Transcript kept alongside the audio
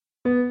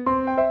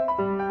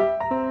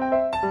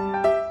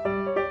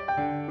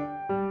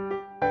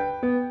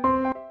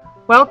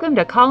Welcome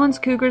to Collins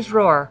Cougars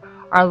Roar,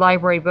 our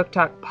library book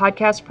talk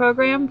podcast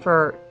program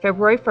for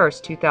February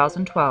 1st,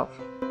 2012.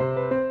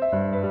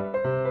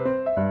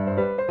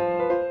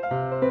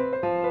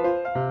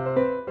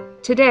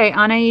 Today,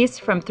 Anaiz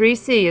from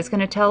 3C is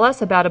going to tell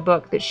us about a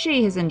book that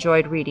she has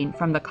enjoyed reading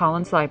from the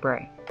Collins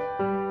Library.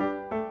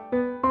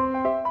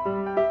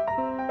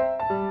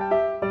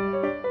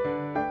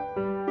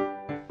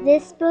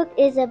 This book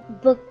is a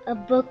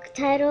book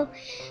title,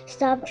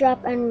 Stop,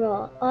 Drop, and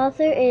Roll.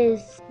 Author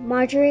is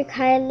Margery,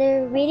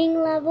 Cuyler.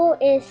 Reading level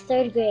is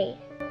 3rd grade.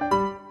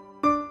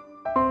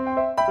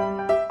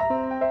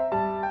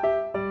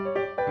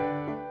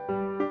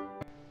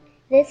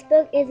 This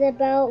book is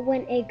about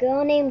when a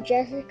girl named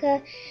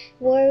Jessica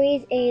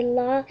worries a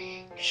lot.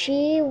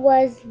 She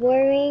was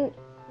worrying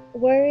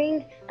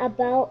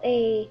about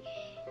a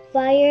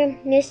fire.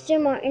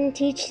 Mr. Martin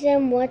teaches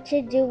them what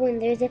to do when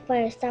there's a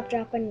fire. Stop,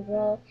 drop, and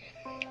roll.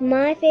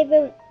 My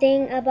favorite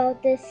thing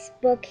about this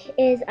book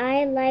is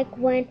I like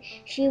when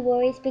she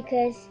worries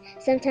because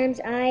sometimes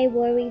I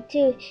worry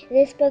too.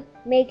 This book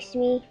makes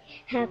me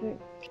happy.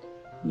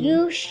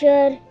 You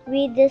should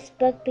read this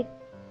book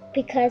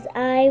because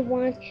I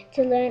want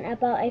to learn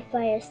about a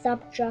fire.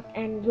 Stop, drop,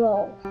 and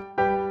roll.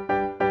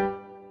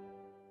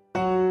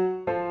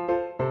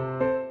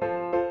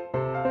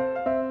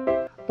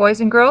 Boys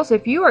and girls,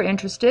 if you are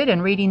interested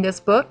in reading this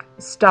book,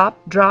 Stop,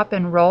 Drop,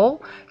 and Roll,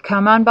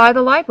 come on by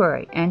the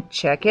library and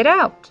check it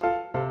out.